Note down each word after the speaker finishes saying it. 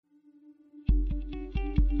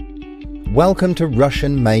Welcome to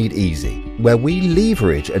Russian Made Easy, where we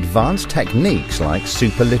leverage advanced techniques like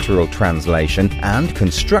superliteral translation and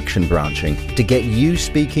construction branching to get you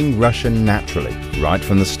speaking Russian naturally, right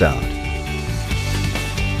from the start.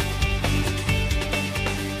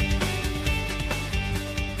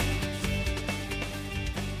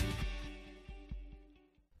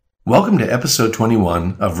 Welcome to episode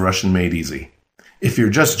 21 of Russian Made Easy. If you're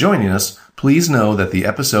just joining us, please know that the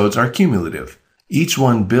episodes are cumulative. Each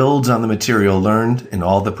one builds on the material learned in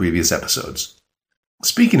all the previous episodes.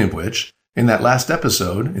 Speaking of which, in that last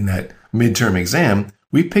episode, in that midterm exam,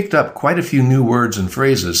 we picked up quite a few new words and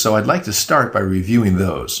phrases, so I'd like to start by reviewing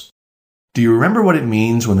those. Do you remember what it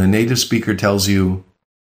means when a native speaker tells you,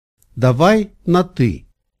 Давай на «ты».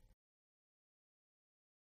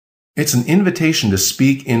 It's an invitation to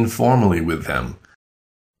speak informally with them.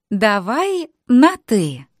 Давай на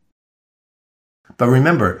 «ты». But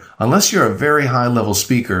remember, unless you're a very high-level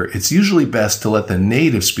speaker, it's usually best to let the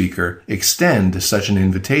native speaker extend such an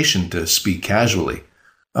invitation to speak casually.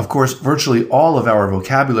 Of course, virtually all of our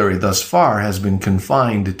vocabulary thus far has been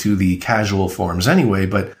confined to the casual forms anyway,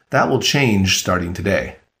 but that will change starting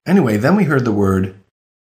today. Anyway, then we heard the word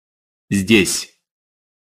Здесь.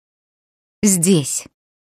 Здесь.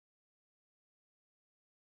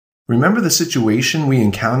 Remember the situation we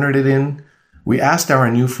encountered it in? We asked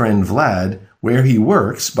our new friend Vlad where he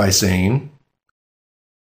works by saying,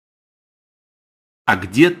 А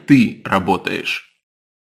где ты работаешь?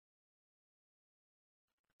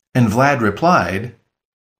 and Vlad replied,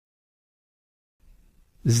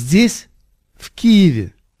 Здесь, в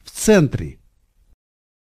Киеве, в центре.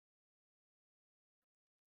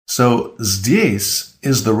 So здесь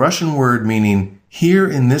is the Russian word meaning here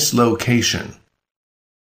in this location.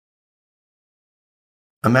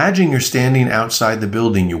 Imagine you're standing outside the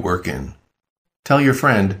building you work in. Tell your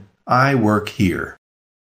friend, I work here.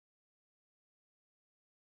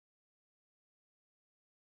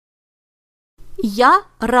 Я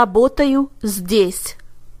работаю здесь.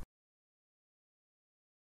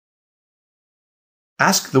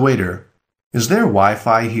 Ask the waiter, is there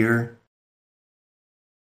Wi-Fi here?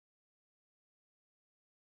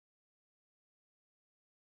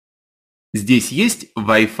 Здесь есть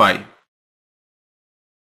Wi-Fi?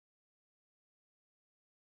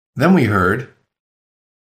 Then we heard,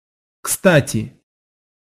 Кстати,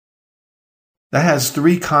 that has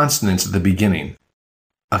three consonants at the beginning.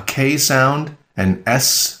 A K sound, an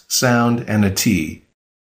S sound, and a T.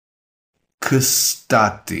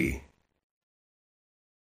 Kstati.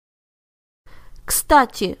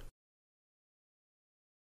 Кстати,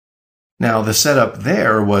 Now, the setup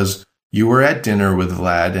there was you were at dinner with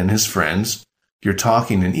Vlad and his friends, you're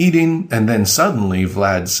talking and eating, and then suddenly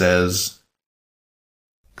Vlad says,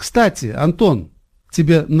 кстати, Антон,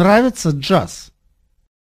 тебе нравится джаз?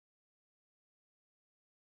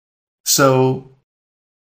 so,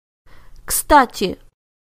 кстати,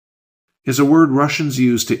 is a word Russians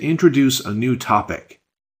use to introduce a new topic.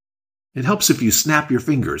 It helps if you snap your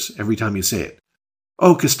fingers every time you say it.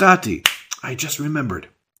 Oh, kstati, I just remembered.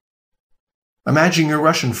 Imagine your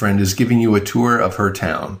Russian friend is giving you a tour of her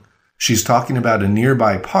town. She's talking about a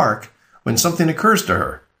nearby park when something occurs to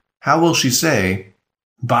her. How will she say,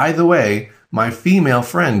 by the way, my female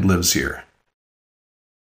friend lives here?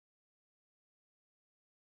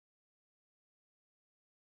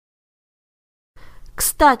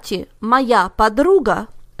 кстати, моя подруга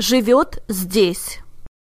живет здесь.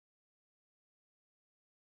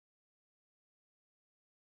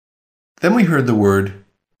 Then we heard the word,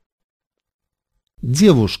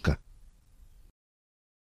 Девушка.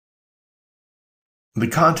 the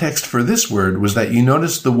context for this word was that you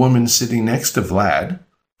noticed the woman sitting next to Vlad,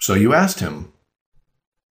 so you asked him,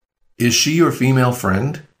 is she your female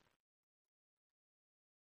friend?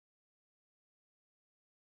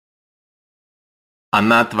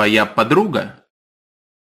 Она твоя подруга?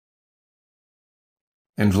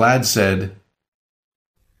 And Vlad said,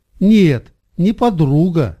 Нет, не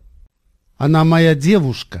подруга. Она моя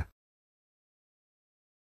девушка.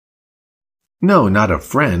 no, not a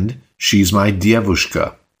friend. She's my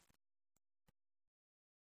девушка.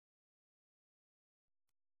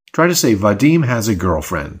 Try to say, Vadim has a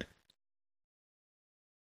girlfriend.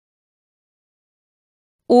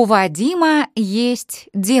 У Вадима есть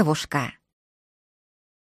девушка.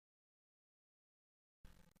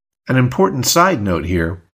 An important side note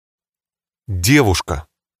here Девушка.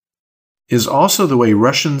 is also the way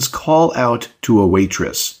Russians call out to a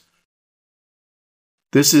waitress.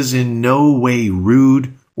 This is in no way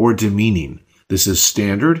rude or demeaning. This is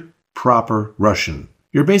standard, proper Russian.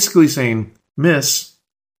 You're basically saying, Miss,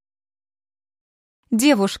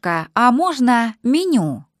 Девушка, а можно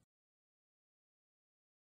меню?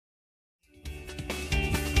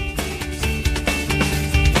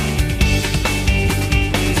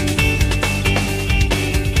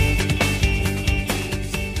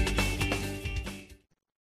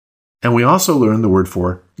 And we also learned the word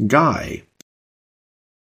for guy.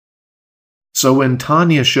 So when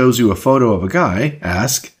Tanya shows you a photo of a guy,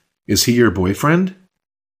 ask, is he your boyfriend?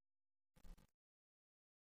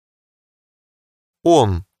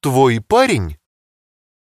 Он твой парень?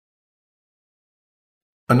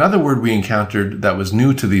 Another word we encountered that was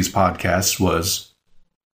new to these podcasts was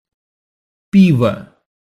Пиво.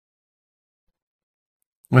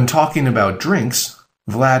 when talking about drinks,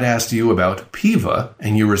 Vlad asked you about piva,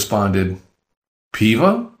 and you responded,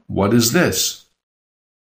 Piva? What is this?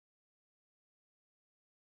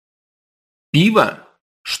 Пиво?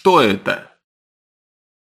 Что это?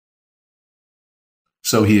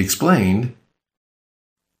 So he explained,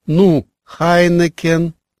 Ну,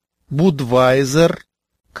 Хайнекен, Будвайзер,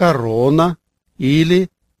 Корона или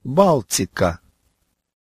Балтика.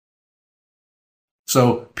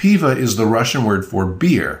 so piva is the Russian word for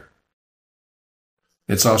beer.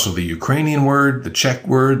 It's also the Ukrainian word, the Czech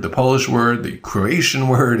word, the Polish word, the Croatian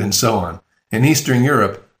word, and so on. In Eastern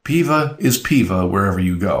Europe, piva is piva wherever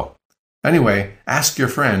you go. Anyway, ask your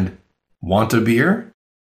friend, want a beer?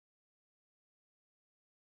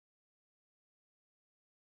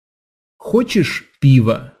 Хочешь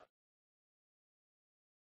пиво?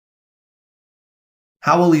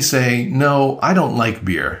 How will he say, no, I don't like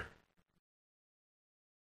beer?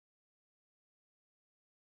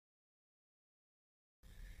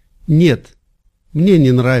 Нет, мне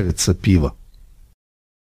не нравится пиво.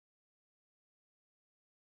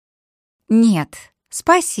 Нет,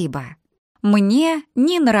 спасибо. Мне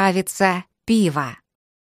не нравится пиво.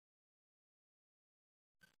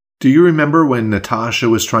 Do you remember when Natasha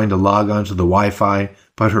was trying to log onto the Wi-Fi,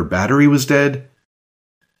 but her battery was dead?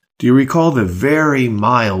 Do you recall the very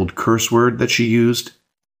mild curse word that she used?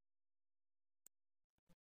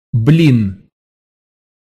 Блин.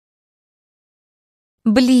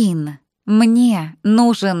 Блин, мне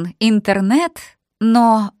нужен интернет,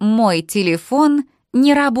 но мой телефон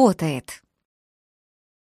не работает.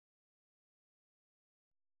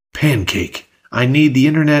 Pancake. I need the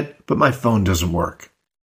internet, but my phone doesn't work.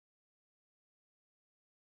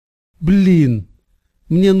 Блин,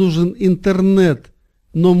 мне нужен интернет,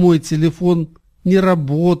 но мой телефон не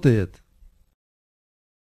работает.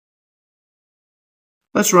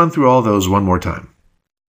 Let's run through all those one more time.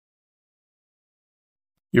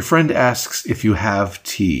 Your friend asks if you have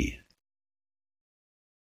tea.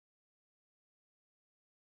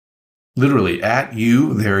 Literally, at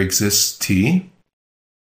you there exists tea.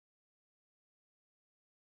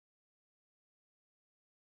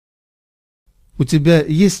 У тебя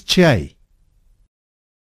есть чай?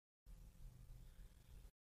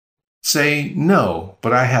 Say, no,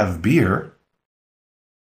 but I have beer.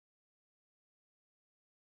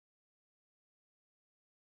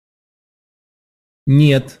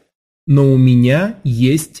 Нет, но у меня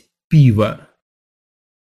есть пиво.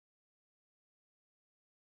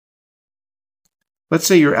 Let's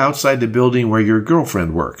say you're outside the building where your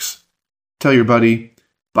girlfriend works. Tell your buddy,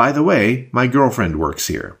 by the way, my girlfriend works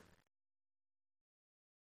here.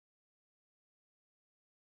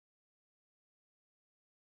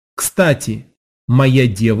 Кстати, моя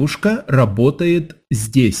девушка работает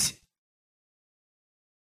здесь.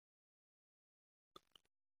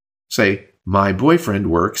 Say, my boyfriend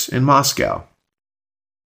works in Moscow.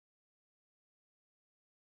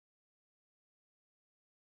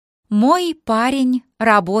 Мой парень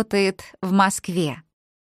работает в Москве.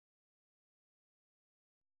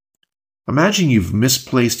 Imagine you've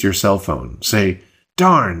misplaced your cell phone. Say,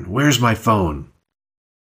 darn, where's my phone?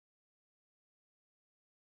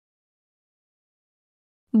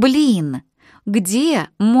 Блин, где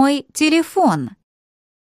мой телефон?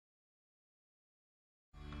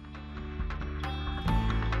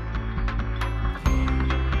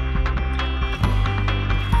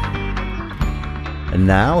 And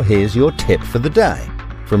now here's your tip for the day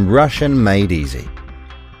from Russian Made Easy.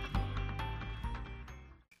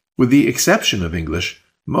 With the exception of English,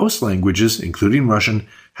 most languages, including Russian,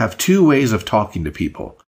 have two ways of talking to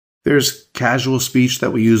people. There's casual speech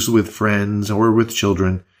that we use with friends or with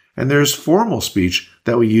children, and there's formal speech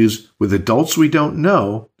that we use with adults we don't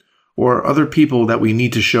know or other people that we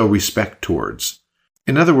need to show respect towards.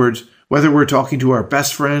 In other words, whether we're talking to our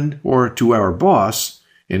best friend or to our boss,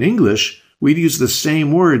 in English, we'd use the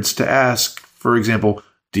same words to ask, for example,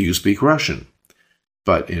 do you speak Russian?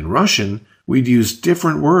 But in Russian, we'd use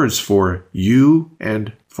different words for you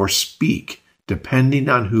and for speak, depending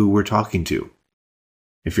on who we're talking to.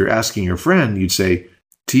 If you're asking your friend, you'd say,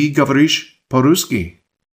 Ты говоришь по-русски?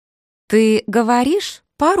 Ты говоришь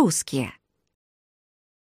по-русски?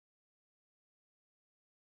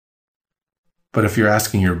 But if you're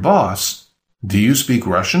asking your boss, do you speak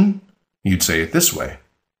Russian? you'd say it this way.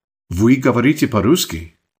 Вы говорите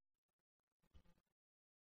по-русски?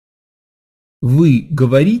 Вы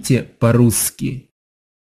говорите по-русски?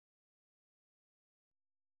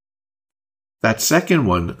 That second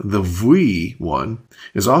one, the вы one,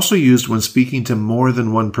 is also used when speaking to more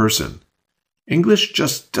than one person. English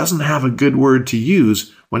just doesn't have a good word to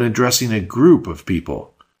use when addressing a group of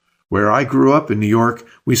people. Where I grew up in New York,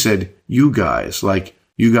 we said you guys, like,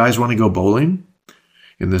 you guys want to go bowling?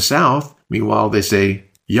 In the South, meanwhile, they say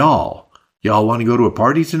y'all. Y'all want to go to a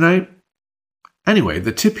party tonight? Anyway,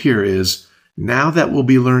 the tip here is, now that we'll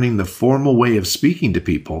be learning the formal way of speaking to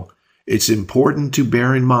people, it's important to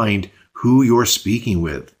bear in mind who you're speaking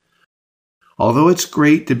with. Although it's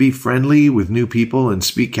great to be friendly with new people and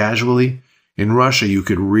speak casually, in Russia you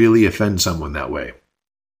could really offend someone that way.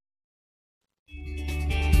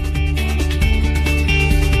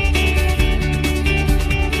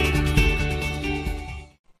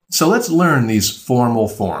 So let's learn these formal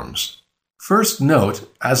forms. First note,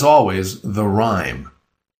 as always, the rhyme.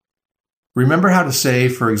 Remember how to say,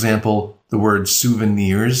 for example, the word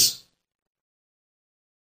souvenirs?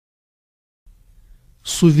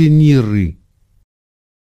 Сувениры.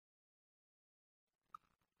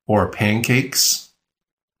 Or pancakes?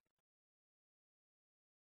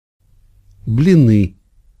 Блины.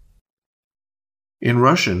 In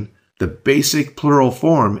Russian, the basic plural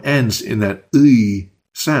form ends in that y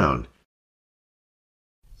sound.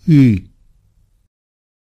 И.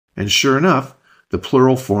 And sure enough, the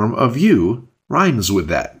plural form of you rhymes with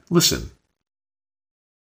that. Listen.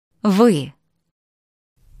 Вы.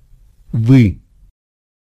 Вы.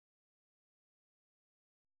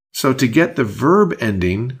 So to get the verb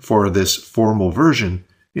ending for this formal version,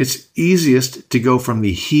 it's easiest to go from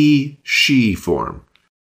the he, she form.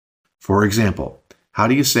 For example, how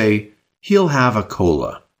do you say, he'll have a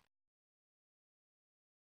cola?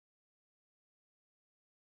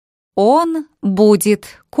 Он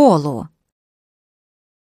будет колу.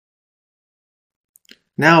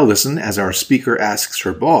 Now listen as our speaker asks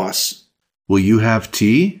her boss, will you have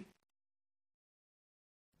tea?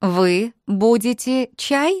 Вы будете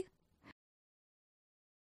чай?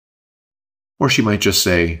 Or she might just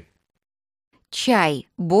say, Чай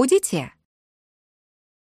будете?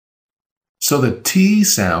 so the T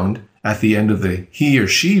sound at the end of the he or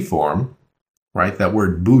she form, right, that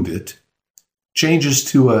word будет, changes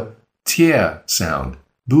to a tie sound,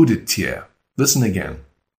 budetye. Listen again.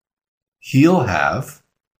 He'll have,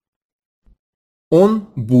 Он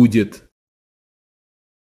будет.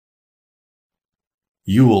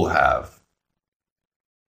 you'll have.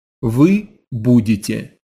 Вы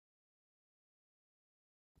будете.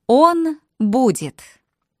 Он будет.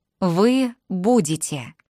 Вы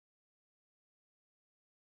будете.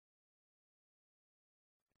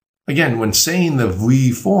 Again, when saying the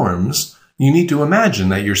we forms, you need to imagine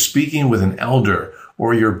that you're speaking with an elder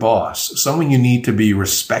or your boss, someone you need to be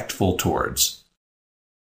respectful towards.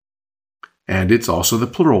 And it's also the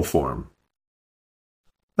plural form.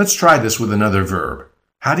 Let's try this with another verb.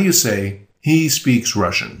 How do you say, he speaks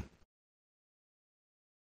Russian?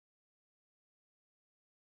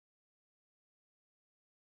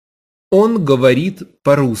 Он говорит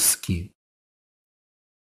по-русски.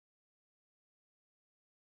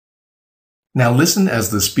 Now listen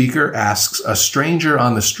as the speaker asks a stranger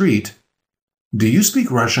on the street, do you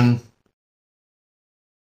speak Russian?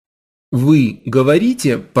 Вы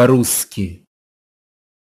говорите по-русски?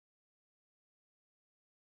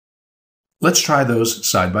 Let's try those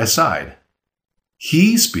side by side.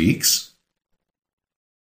 He speaks.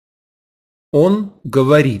 Он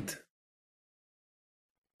говорит.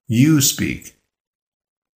 You speak.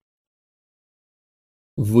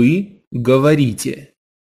 Вы говорите.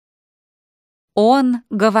 Он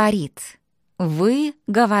говорит. Вы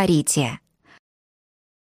говорите.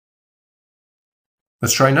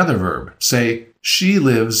 Let's try another verb. Say, she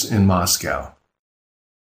lives in Moscow.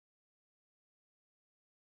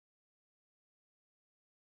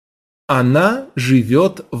 Она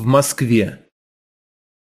живет в Москве.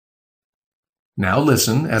 Now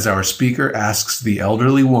listen as our speaker asks the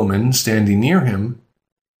elderly woman standing near him,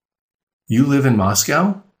 you live in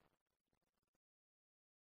Moscow?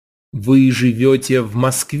 Вы живете в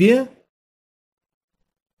Москве?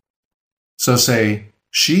 So say,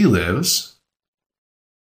 she lives.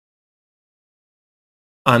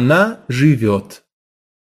 Она живет.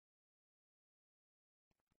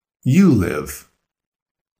 You live.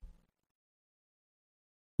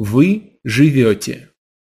 Вы живете.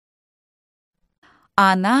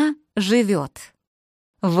 Она живет.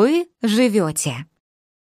 Вы живете.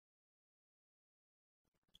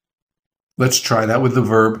 Let's try that with the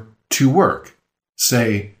verb to work.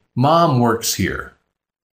 Say, Mom works here.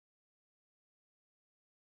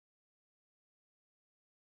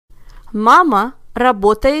 Мама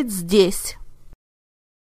работает здесь.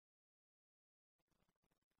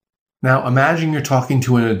 Now imagine you're talking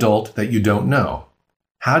to an adult that you don't know.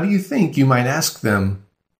 How do you think you might ask them,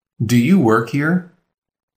 "Do you work here?"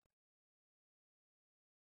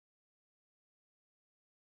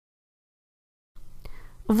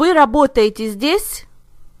 Вы работаете здесь?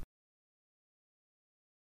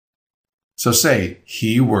 So say,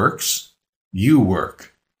 he works, you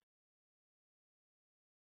work.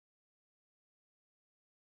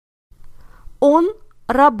 Он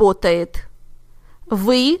работает.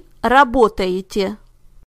 Вы работаете.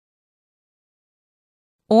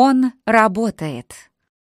 Он работает.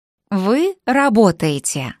 Вы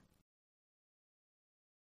работаете.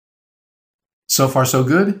 So far so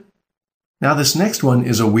good? Now this next one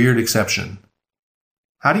is a weird exception.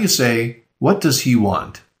 How do you say, "What does he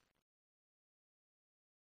want?"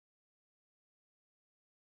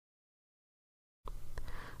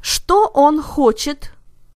 Что он хочет?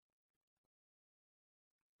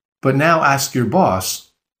 But now ask your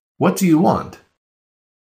boss, "What do you want?"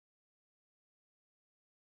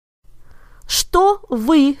 Что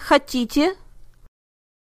вы хотите?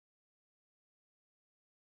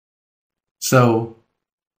 So,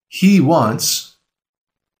 he wants,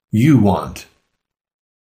 you want.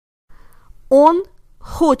 Он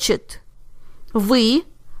хочет. Вы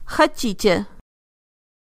хотите.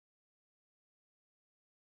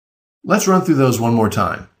 Let's run through those one more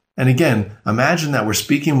time. And again, imagine that we're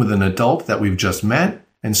speaking with an adult that we've just met,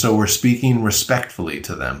 and so we're speaking respectfully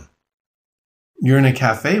to them. You're in a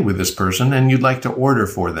cafe with this person and you'd like to order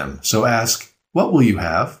for them, so ask, "What will you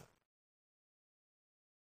have?"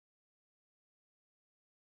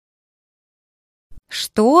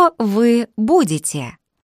 Что вы будете?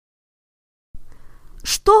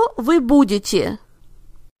 Что вы будете?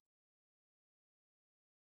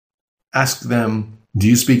 Ask them, "Do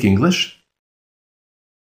you speak English?"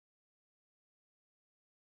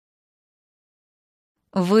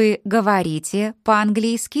 Вы говорите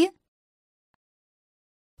по-английски?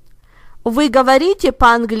 Вы говорите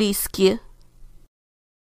по-английски?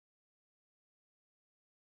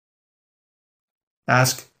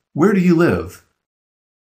 Ask, "Where do you live?"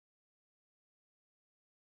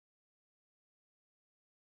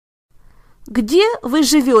 Где вы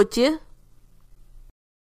живете?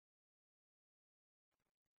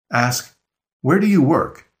 Ask, "Where do you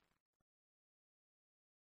work?"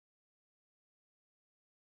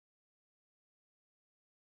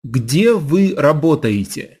 Где вы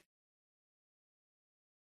работаете?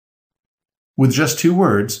 With just two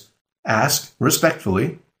words, ask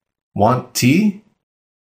respectfully, "Want tea?"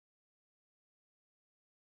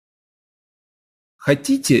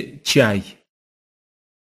 Хотите чай?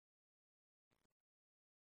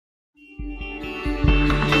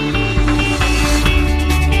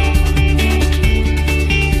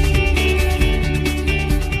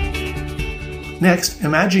 Next,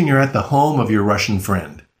 imagine you're at the home of your Russian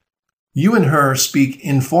friend. You and her speak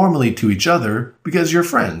informally to each other because you're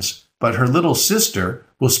friends, but her little sister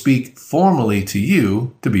will speak formally to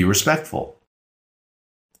you to be respectful.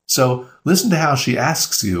 So listen to how she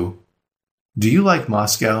asks you, "Do you like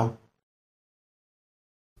Moscow?"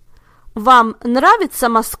 Вам нравится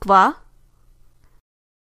Москва?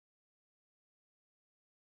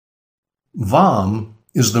 Vam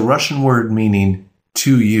is the Russian word meaning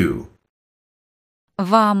to you.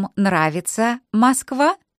 Вам нравится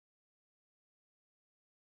Москва?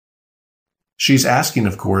 She's asking,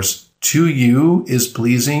 of course, to you is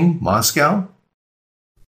pleasing Moscow?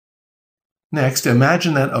 Next,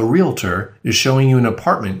 imagine that a realtor is showing you an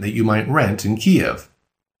apartment that you might rent in Kiev.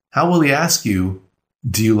 How will he ask you,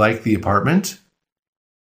 "Do you like the apartment?"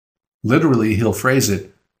 Literally, he'll phrase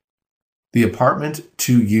it, "The apartment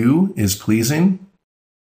to you is pleasing?"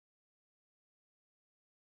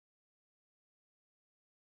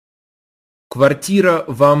 Квартира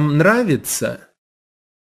вам нравится?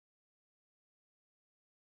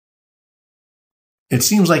 It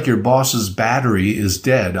seems like your boss's battery is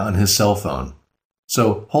dead on his cell phone.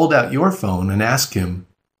 So hold out your phone and ask him,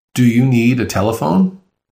 "Do you need a telephone?"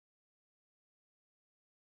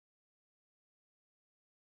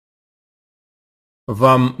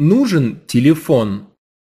 Вам нужен телефон?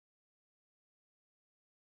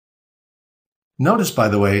 Notice, by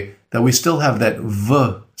the way, that we still have that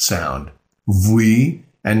V sound. Вы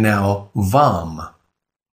and now вам.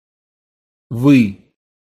 Вы.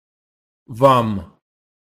 Вам.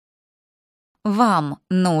 Вам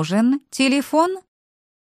нужен телефон?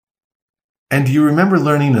 And do you remember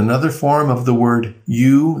learning another form of the word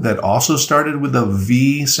you that also started with a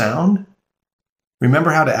V sound?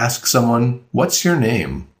 Remember how to ask someone, "What's your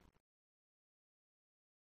name?"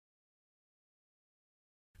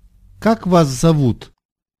 Как вас зовут?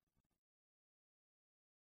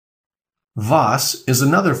 Was is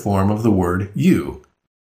another form of the word you.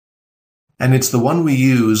 And it's the one we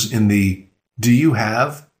use in the "do you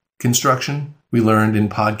have" construction we learned in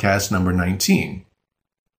podcast number 19.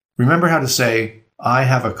 Remember how to say, "I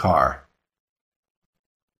have a car."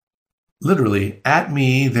 Literally, at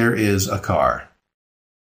me there is a car.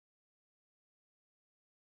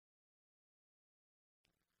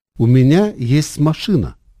 У меня есть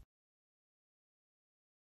машина.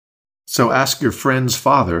 So ask your friend's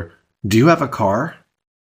father, "Do you have a car?"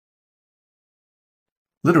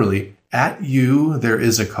 Literally, at you there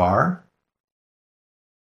is a car.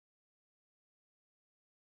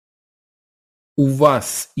 У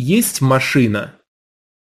вас есть машина?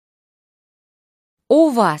 У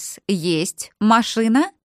вас есть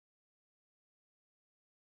машина?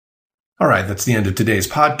 All right, that's the end of today's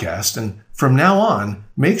podcast. And from now on,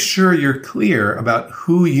 make sure you're clear about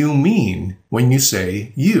who you mean when you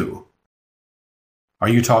say you. Are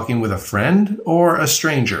you talking with a friend or a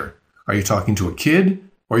stranger? Are you talking to a kid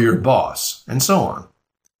or your boss? And so on.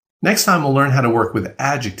 Next time, we'll learn how to work with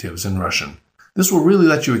adjectives in Russian. This will really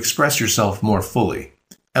let you express yourself more fully.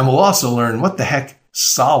 And we'll also learn what the heck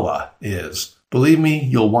Sala is. Believe me,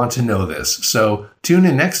 you'll want to know this. So tune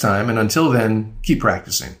in next time, and until then, keep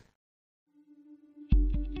practicing.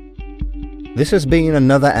 This has been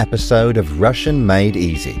another episode of Russian Made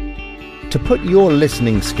Easy. To put your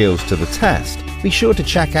listening skills to the test, be sure to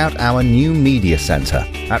check out our new media center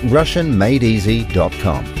at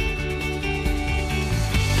RussianMadeEasy.com.